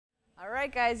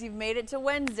right, guys, you've made it to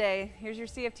Wednesday. Here's your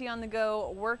CFT on the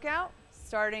go workout,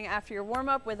 starting after your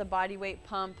warm-up with a body weight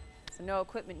pump. So no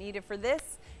equipment needed for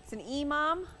this. It's an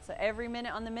EMOM, so every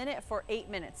minute on the minute for 8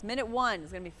 minutes. Minute 1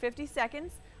 is going to be 50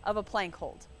 seconds of a plank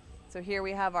hold. So here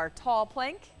we have our tall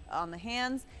plank on the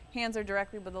hands. Hands are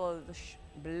directly below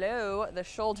the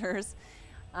shoulders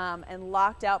and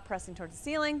locked out, pressing towards the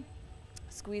ceiling,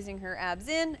 squeezing her abs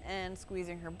in and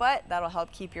squeezing her butt. That'll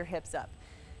help keep your hips up.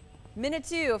 Minute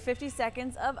 2, 50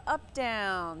 seconds of up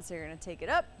down. So you're going to take it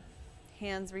up,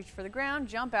 hands reach for the ground,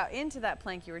 jump out into that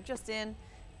plank you were just in,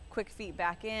 quick feet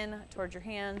back in towards your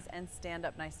hands, and stand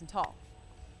up nice and tall.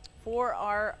 For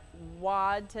our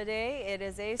WOD today, it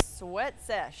is a sweat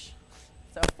sesh.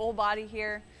 So full body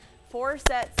here, 4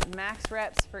 sets, max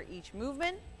reps for each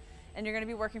movement, and you're going to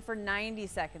be working for 90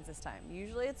 seconds this time.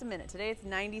 Usually it's a minute. Today it's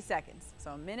 90 seconds.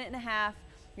 So a minute and a half.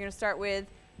 You're going to start with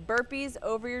burpees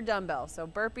over your dumbbell. So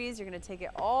burpees, you're going to take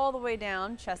it all the way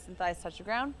down, chest and thighs touch the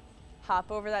ground,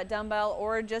 hop over that dumbbell,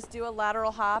 or just do a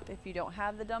lateral hop if you don't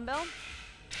have the dumbbell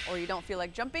or you don't feel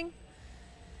like jumping.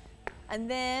 And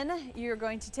then you're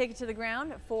going to take it to the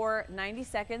ground for 90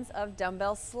 seconds of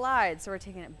dumbbell slides. So we're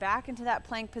taking it back into that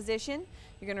plank position.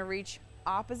 You're going to reach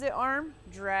opposite arm,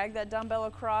 drag that dumbbell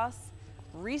across,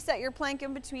 reset your plank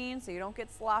in between so you don't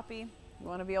get sloppy. You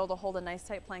want to be able to hold a nice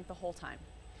tight plank the whole time.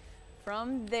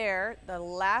 From there, the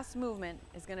last movement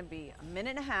is going to be a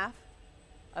minute and a half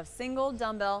of single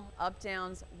dumbbell up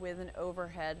downs with an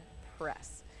overhead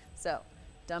press. So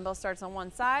dumbbell starts on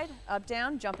one side, up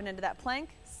down, jumping into that plank,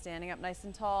 standing up nice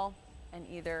and tall, and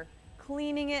either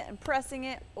cleaning it and pressing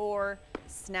it or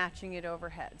snatching it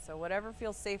overhead. So whatever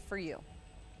feels safe for you.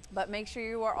 But make sure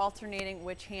you are alternating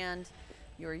which hand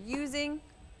you're using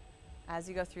as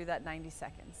you go through that 90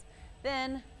 seconds.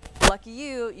 Then, lucky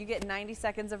you, you get 90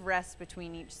 seconds of rest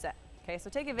between each set. Okay,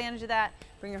 so take advantage of that,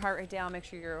 bring your heart rate down, make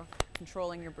sure you're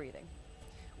controlling your breathing.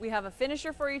 We have a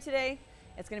finisher for you today.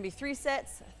 It's going to be 3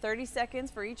 sets, 30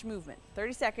 seconds for each movement.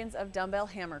 30 seconds of dumbbell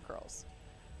hammer curls.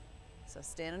 So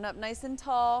standing up nice and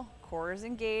tall, core is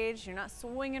engaged, you're not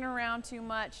swinging around too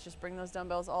much, just bring those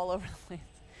dumbbells all over the place.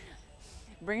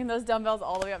 Bringing those dumbbells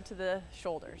all the way up to the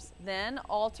shoulders. Then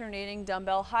alternating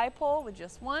dumbbell high pull with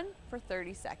just one for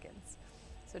 30 seconds.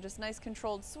 So just nice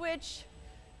controlled switch.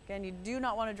 Again, you do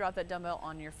not want to drop that dumbbell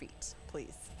on your feet,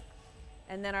 please.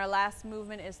 And then our last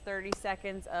movement is 30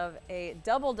 seconds of a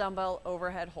double dumbbell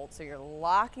overhead hold. So you're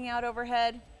locking out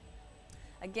overhead.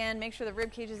 Again, make sure the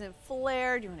rib cage isn't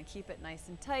flared. You want to keep it nice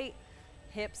and tight.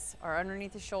 Hips are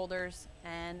underneath the shoulders,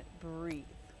 and breathe.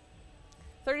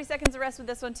 30 seconds of rest with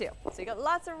this one too. So you got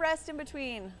lots of rest in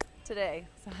between today.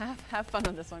 So have fun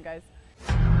with this one, guys.